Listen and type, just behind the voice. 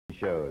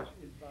shows.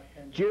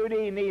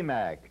 Judy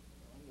Niemak.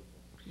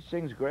 She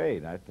sings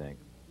great, I think.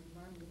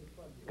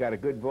 Got a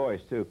good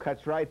voice, too.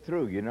 Cuts right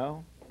through, you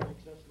know?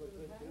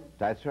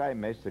 That's right,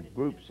 makes the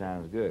group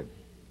sounds good.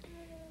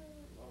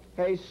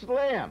 Hey,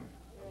 Slim.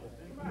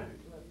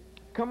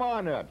 Come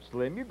on up,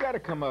 Slim. You got to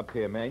come up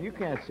here, man. You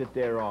can't sit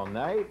there all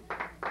night.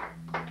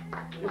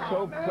 This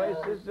whole place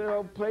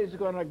is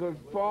going to go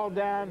fall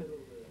down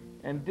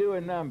and do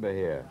a number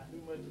here.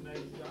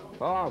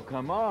 Oh,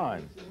 come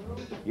on.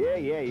 Yeah,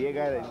 you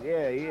got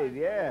it.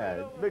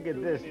 Yeah. Look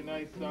at this.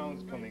 Nice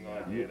sounds coming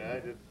on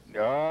here.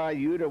 Oh,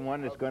 you the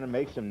one that's going to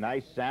make some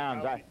nice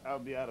sounds. I'll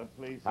be out of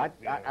place. I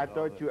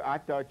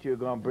thought you were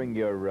going to bring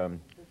your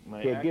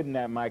here, give him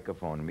that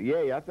microphone to me.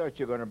 Yeah, I thought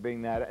you were going to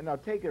bring that. And I'll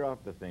take it off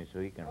the thing so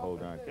he can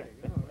hold on to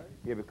it.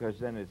 Yeah, because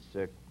then it's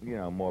you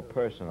know, more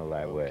personal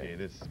that way. Okay,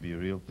 this will be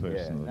real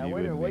personal. Yeah.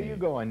 Now where you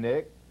going,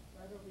 Nick?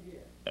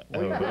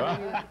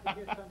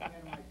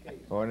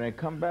 Oh, and then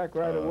come back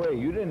right away.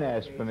 You didn't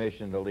ask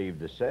permission to leave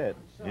the set.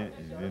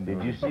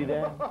 Did you see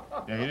that?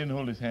 Yeah, he didn't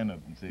hold his hand up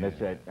and say That's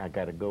right. I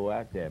got to go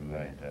out there,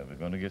 man. Right, we're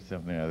going to get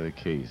something out of the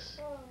case.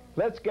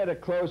 Let's get a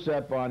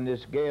close-up on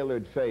this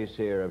Gaillard face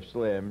here of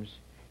Slim's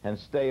and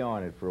stay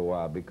on it for a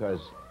while because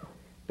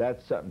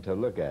that's something to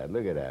look at.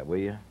 Look at that, will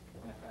you?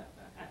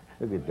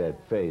 Look at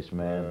that face,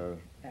 man.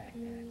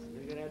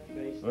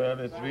 Well,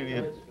 it's really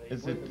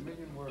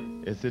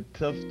it's a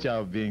tough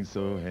job being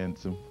so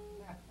handsome.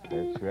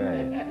 That's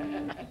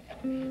right.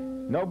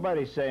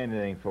 Nobody say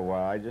anything for a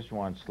while. I just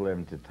want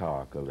Slim to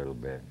talk a little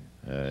bit.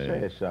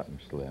 Say something,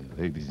 Slim.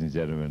 Ladies and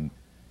gentlemen,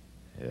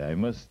 I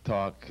must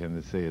talk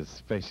and say a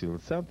special,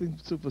 something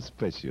super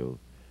special.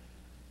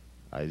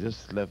 I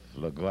just left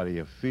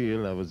LaGuardia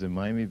Field. I was in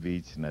Miami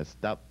Beach, and I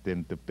stopped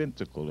into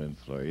Pensacola in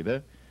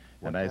Florida.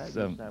 I'm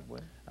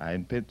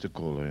in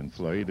Pensacola in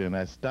Florida, and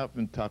I stopped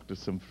and talked to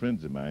some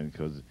friends of mine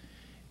because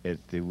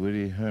it's the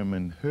Woody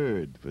Herman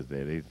Herd was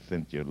there. They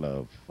sent your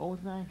love. Oh,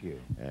 thank you.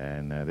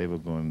 And they were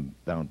going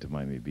down to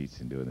Miami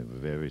Beach and doing it. They were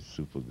very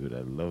super good.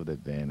 I love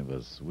that band. It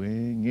was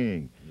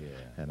swinging. Yeah.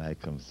 And I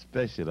come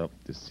special up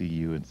to see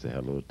you and say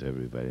hello to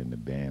everybody in the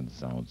band.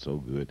 Sounds so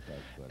good.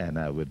 And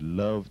I would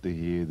love to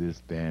hear this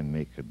band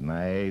make a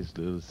nice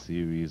little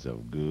series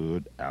of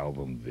good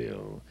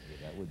Albumville.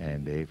 Yeah,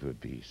 and they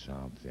would be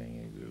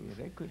something.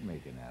 Yeah, they could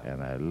make an album.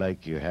 And I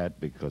like your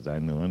hat because I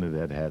know under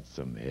that hat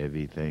some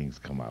heavy things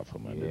come out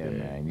from under there.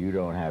 Yeah, man, you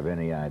don't have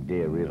any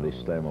idea really,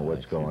 Slim, of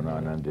what's going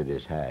on under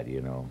this hat,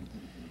 you know.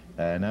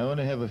 And I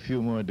only have a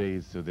few more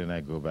days, so then I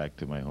go back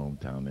to my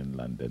hometown in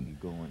London.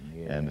 You're going,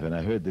 yeah. And when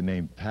I heard the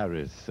name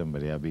Paris,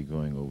 I'll be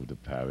going over to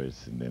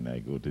Paris, and then I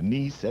go to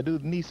Nice. I do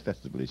the Nice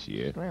Festival this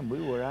year. Slim,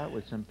 we were out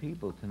with some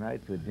people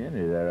tonight for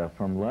dinner that are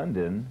from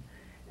London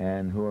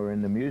and who are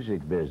in the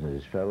music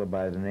business. A fellow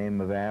by the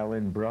name of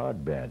Alan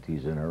Broadbent.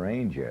 He's an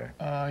arranger.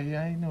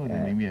 Yeah, I know the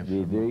name. Yeah.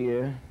 Do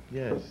you?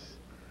 Yes.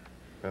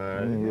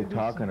 You're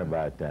talking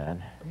about that.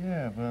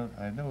 Yeah, well,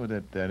 I know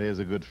that there's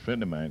a good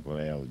friend of mine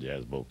called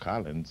Jazzbeaux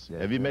Collins.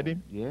 Have you met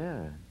him?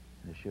 Yeah,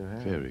 I sure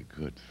have. Very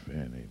good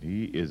friend. And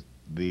he is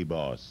the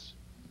boss.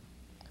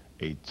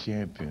 A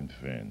champion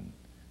friend.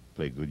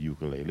 Play good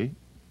ukulele.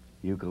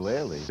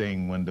 Ukulele?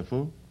 Sing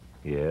wonderful.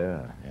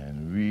 Yeah.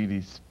 And really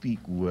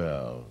speak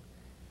well.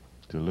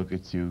 To look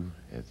at you,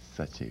 it's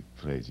such a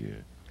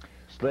pleasure.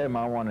 Slim,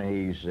 I want to hear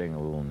you sing a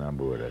little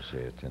number with us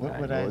here tonight. What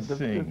would I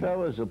sing? The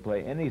fellas will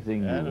play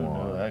anything you want. I don't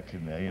know. I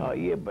can, you know. Oh,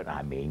 yeah, but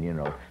I mean, you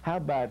know, how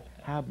about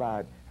I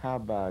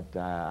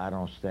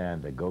don't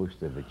stand a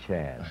ghost of a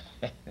chance.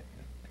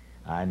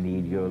 I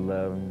need your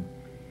love.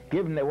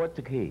 Give him that. What's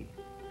the key?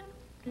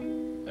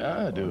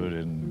 I'll do it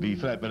in B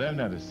flat, but I'm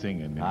not a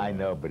singer. No. I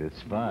know, but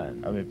it's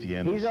fun. I'm a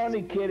pianist. He's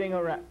only kidding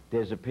around.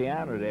 There's a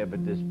piano there,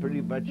 but there's pretty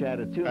much out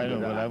of tune. I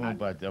know,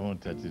 but I won't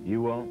touch it.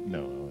 You won't?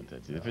 No, I won't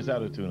touch it. If it's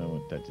out of tune, I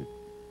won't touch it.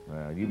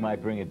 Well, you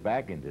might bring it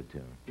back into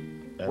tune.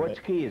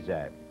 What key is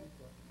that?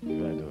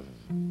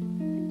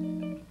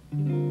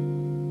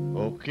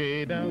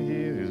 Okay, now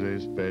here is a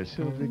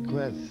special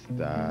request.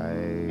 I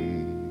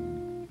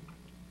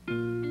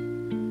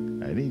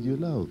need your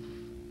love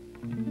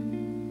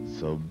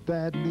so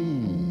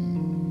badly.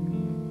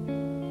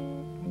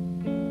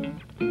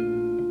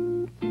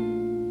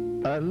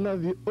 I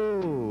love you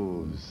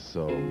oh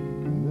so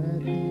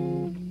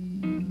badly.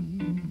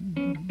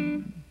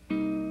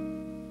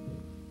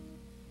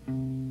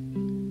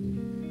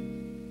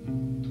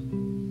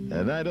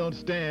 And I don't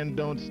stand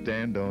the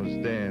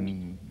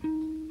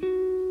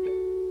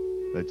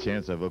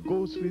chance of a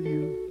ghost with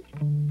you.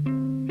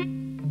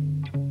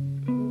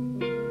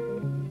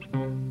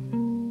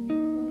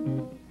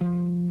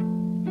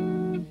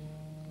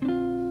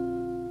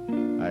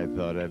 I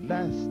thought at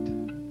last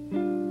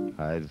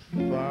I'd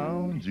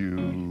found you,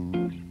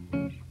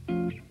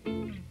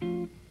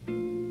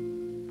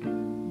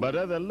 but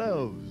other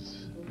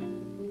loves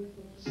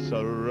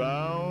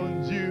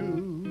surround you.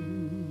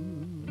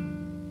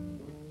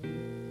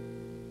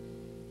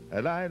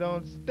 And I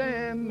don't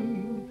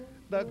stand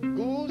the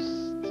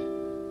ghost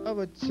of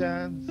a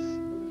chance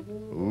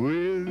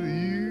with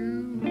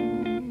you.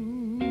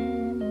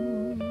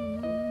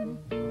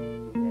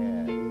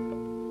 Yeah.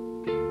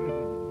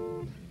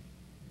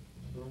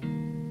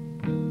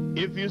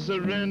 If you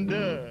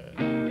surrender,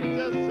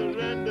 just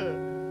surrender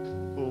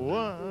for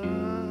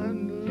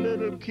one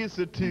little kiss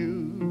or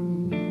two.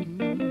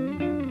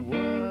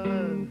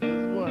 One,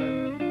 just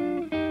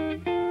one.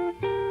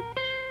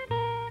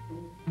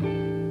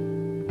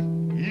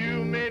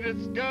 You may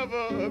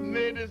discover,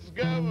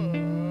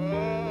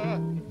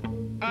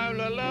 I'm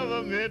the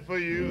lover meant for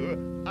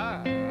you.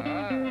 I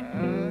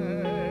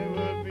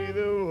will be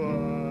the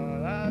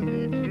one, I'll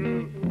be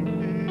true.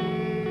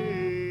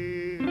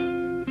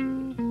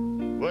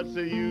 What's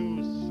the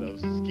use of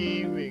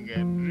scheming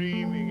and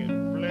dreaming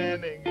and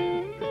planning?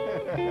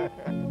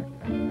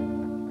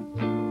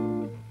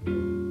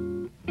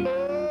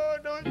 Oh,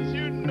 don't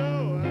you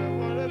know I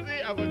wanna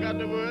say, I forgot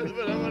the words,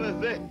 but I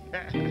wanna say.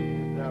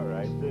 All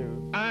right,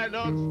 too. I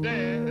don't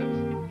stand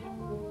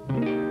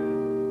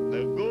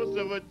the ghost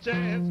of a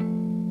chance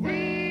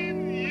with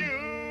you.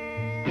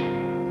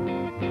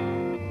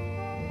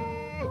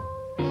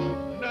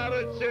 Not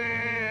a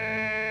chance.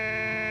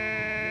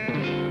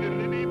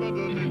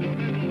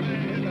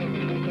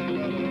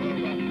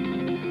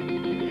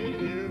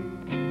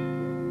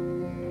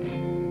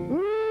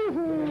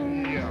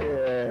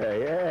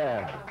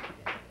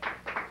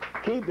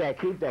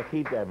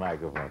 Keep that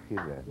microphone. Keep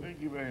that.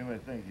 Thank you very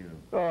much. Thank you.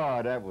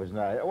 Oh, that was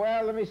nice.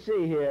 Well, let me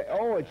see here.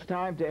 Oh, it's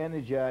time to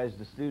energize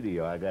the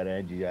studio. I got to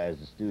energize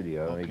the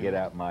studio. Let me get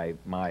out my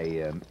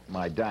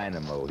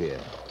dynamo here.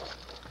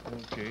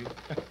 Okay.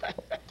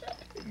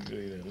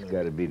 It's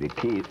got to be the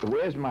key.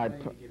 Where's my...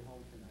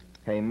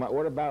 Hey,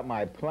 what about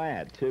my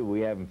plant, too? We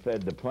haven't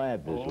fed the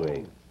plant this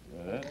week.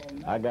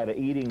 I got an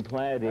eating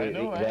plant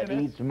that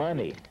eats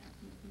money.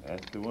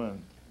 That's the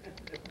one.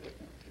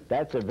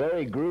 That's a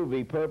very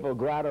groovy purple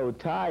grotto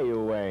tie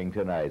you're wearing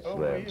tonight, Slim. Oh,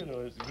 well, you know,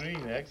 it's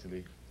green,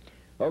 actually.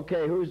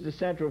 Okay, who's the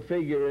central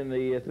figure in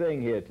the thing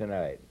here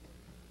tonight?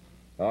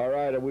 All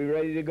right, are we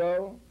ready to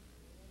go?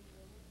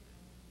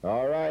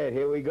 All right,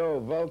 here we go.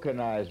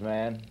 Vulcanize,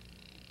 man.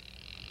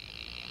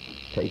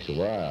 Takes a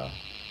while.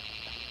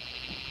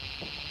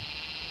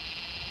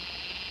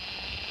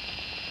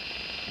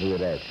 Look at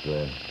that,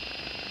 Slim.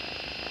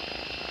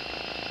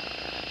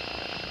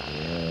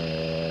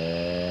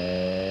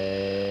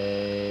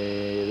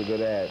 Look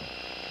at that.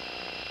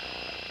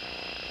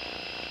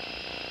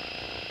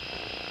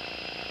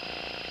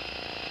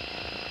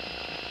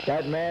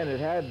 That man that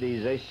had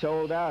these, they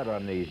sold out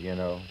on these, you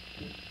know.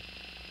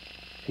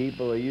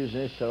 People are using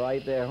this to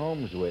light their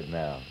homes with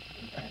now.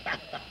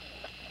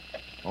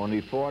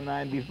 Only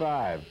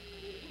 $4.95.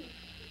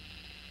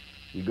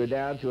 You go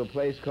down to a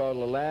place called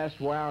The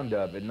Last Wound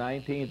Up at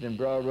 19th and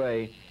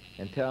Broadway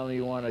and tell them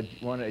you want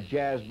a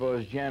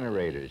Jazzbeaux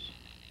generators.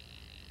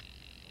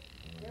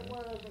 They have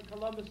one of those on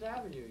Columbus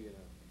Avenue, you know.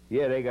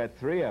 Yeah, they got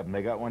 3 of them.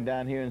 They got one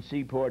down here in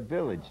Seaport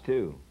Village,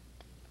 too.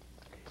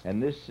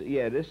 And this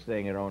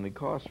thing, it only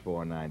costs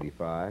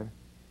 $4.95.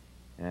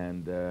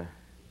 And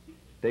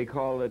they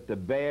call it the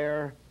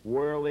Bear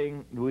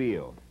Whirling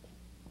Wheel.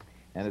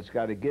 And it's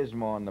got a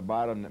gizmo on the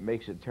bottom that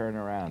makes it turn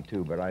around,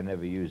 too, but I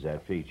never use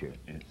that feature.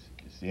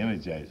 It's the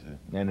Energizer.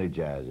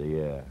 Energizer,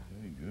 yeah.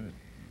 Very good.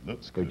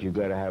 Looks good. But you've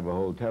got to have a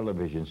whole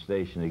television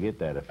station to get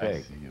that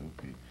effect. I see,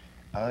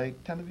 okay.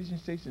 Television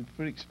stations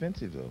pretty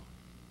expensive, though.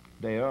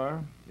 They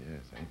are?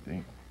 Yes, I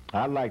think.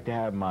 I'd like to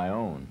have my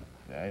own.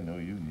 I know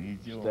you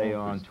need your Stay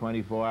own. on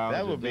 24 hours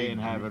That a would day be and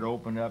have great. it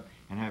open up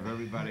and have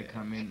everybody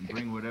come in and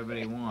bring whatever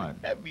they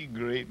want. That'd be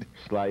great.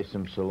 Slice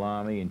some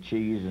salami and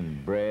cheese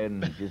and bread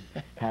and just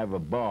have a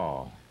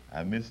ball.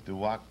 I missed the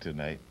walk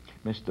tonight.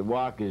 Mr.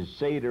 Walk is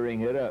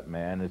sedering it up,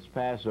 man. It's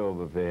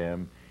Passover for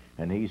him,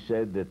 and he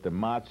said that the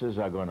matzahs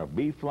are going to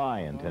be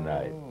flying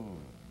tonight. Oh,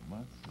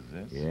 matzahs,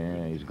 that's Yeah,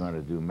 good. he's going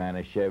to do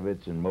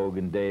Manischewitz and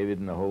Mogan David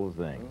and the whole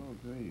thing. Oh,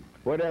 great.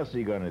 What else is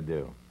he going to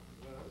do?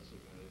 What else is he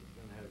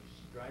going to have?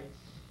 Stripes?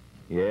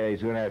 Yeah,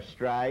 he's going to have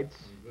strides.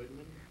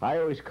 Goodman? I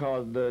always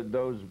call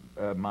those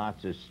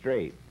matzahs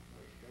straight.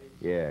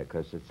 Yeah,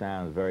 because it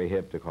sounds very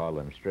hip to call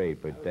them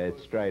straight, but that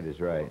straight is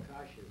right.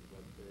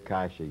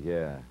 Kasha,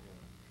 yeah.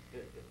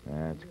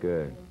 That's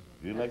good.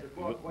 You like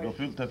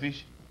gefilte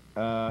fish?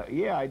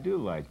 Yeah, I do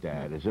like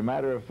that. As a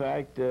matter of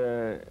fact,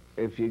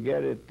 if you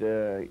get it,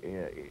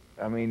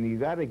 I mean, you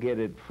got to get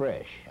it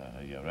fresh.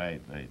 Yeah,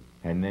 right.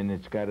 And then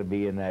it's got to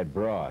be in that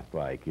broth,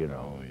 like, you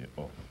know. Oh, yeah.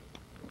 Oh,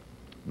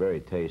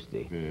 very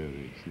tasty.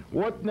 very super.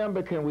 What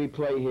number can we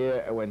play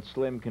here when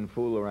Slim can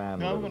fool around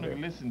No, a I'm little going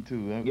to bit? listen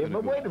to. Yeah,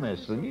 but wait a minute,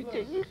 Slim.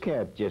 You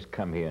can't just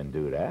come here and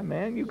do that,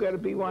 man. You got to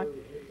be one.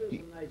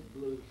 There's some nice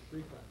blues,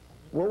 3/5.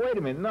 Well, wait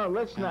a minute. No,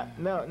 let's not.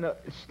 No.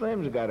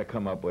 Slim's got to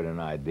come up with an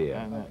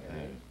idea.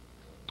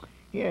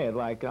 Yeah,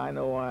 like I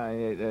know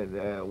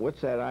I.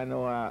 What's that? I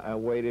know I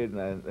waited.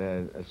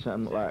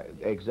 Something like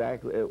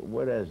exactly.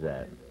 What is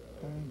that?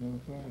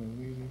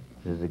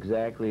 This is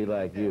exactly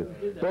like you.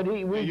 But we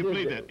you did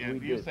played that. that.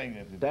 We You did. sang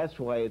that. That's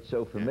why it's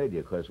so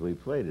familiar, because we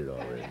played it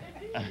already.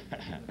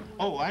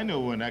 Oh, I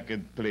know when I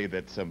can play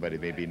that somebody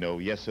maybe know.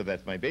 Yes, sir,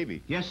 that's my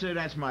baby. Yes, sir.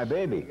 That's my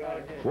baby.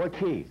 What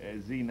key?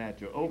 Z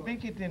natural. Oh,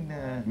 make it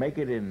in. Make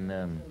it in.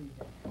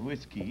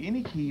 Which key?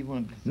 Any key you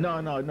want to sing?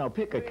 No.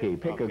 Pick a key.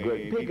 Pick a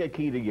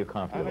key that you're I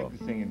comfortable. like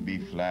to sing in B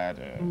flat.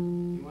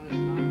 You want to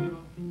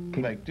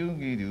start? Like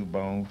doogie doo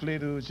bong,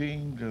 flittle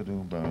ching, doo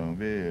bong,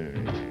 very.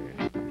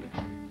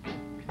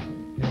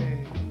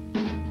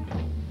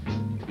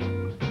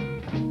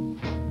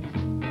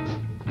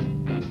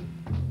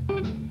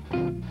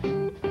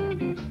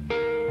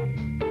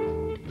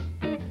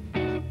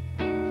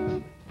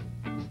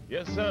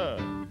 Yes, sir.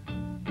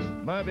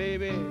 My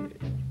baby.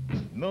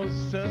 No,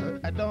 sir,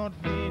 I don't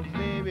need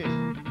baby.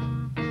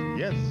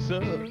 Yes,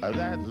 sir,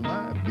 that's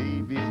my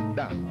baby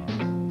now.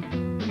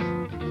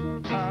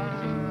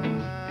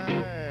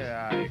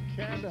 I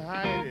can't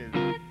hide it.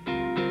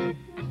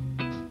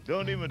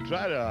 Don't even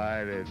try to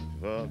hide it,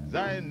 folks.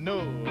 I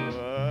know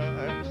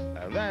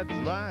that's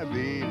my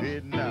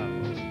baby now.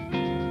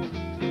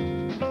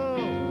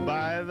 Oh,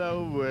 by the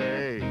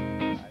way,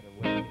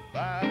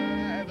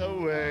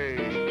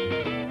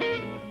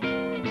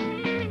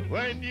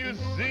 when you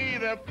see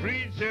the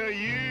preacher,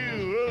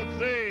 you will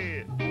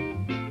say,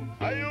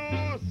 "Are you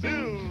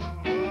still?"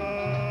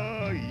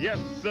 Yes,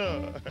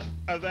 sir,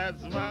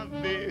 that's my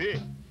baby.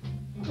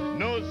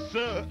 No,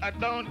 sir, I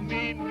don't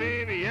need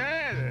baby.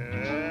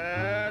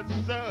 Yes,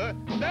 sir,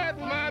 that's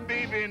my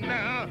baby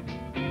now.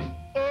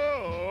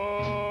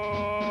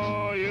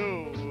 Oh,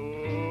 you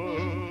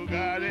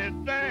got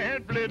it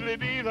bad, little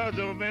deep, I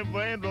don't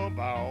know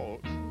about.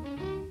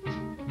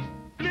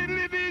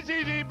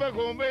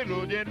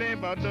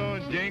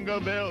 Jingle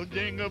bell,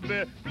 jingle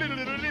bell,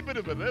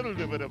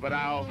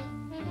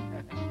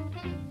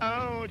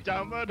 oh,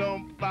 jumba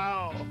don't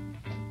bow.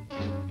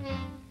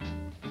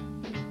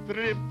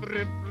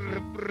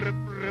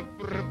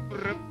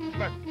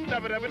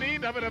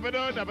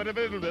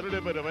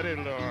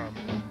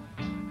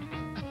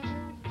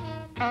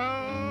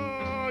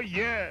 Oh,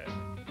 yeah.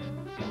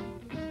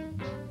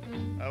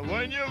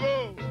 When you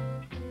go,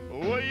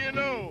 well, you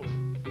know,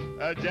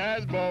 a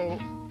Jazzbeaux.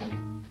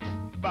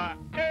 But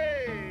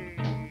hey,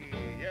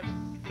 yes,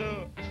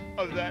 sir,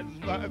 oh, that's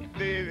my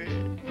baby.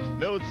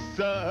 No,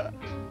 sir,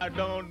 I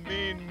don't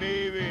mean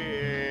maybe.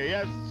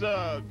 Yes,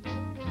 sir,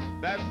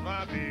 that's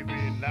my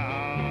baby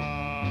now.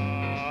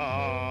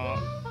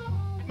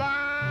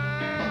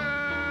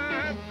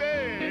 My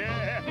baby,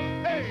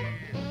 hey,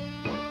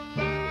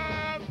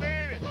 my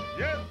baby.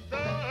 Yes,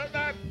 sir,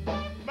 that's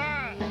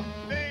my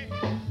baby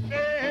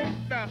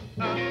now.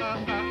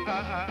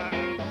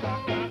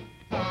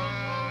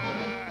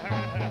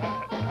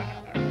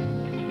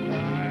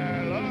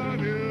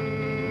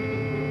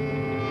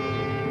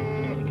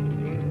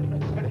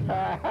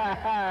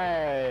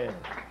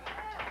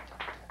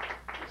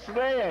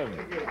 Slim.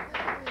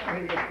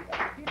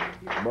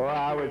 Boy,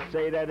 I would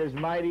say that is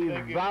mighty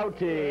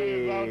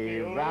vouty.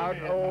 Vout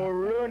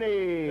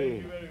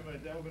O'Rooney.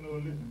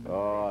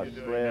 Oh,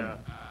 Slim.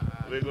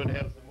 We're going to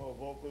have some more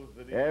vocals.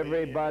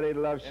 Everybody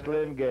loves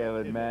Slim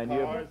Gaillard, man.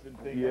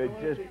 You're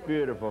just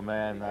beautiful,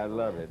 man. I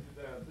love it.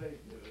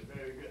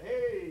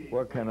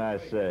 What can I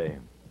say?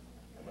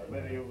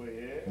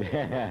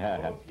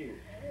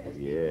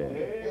 Yeah.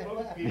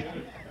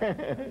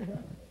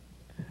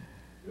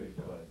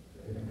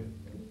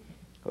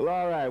 Well,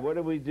 all right, what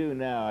do we do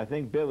now? I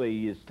think,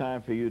 Billy, it's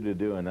time for you to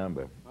do a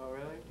number. Oh,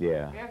 really?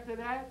 Yeah. After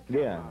that?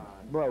 Yeah.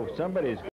 Well, somebody's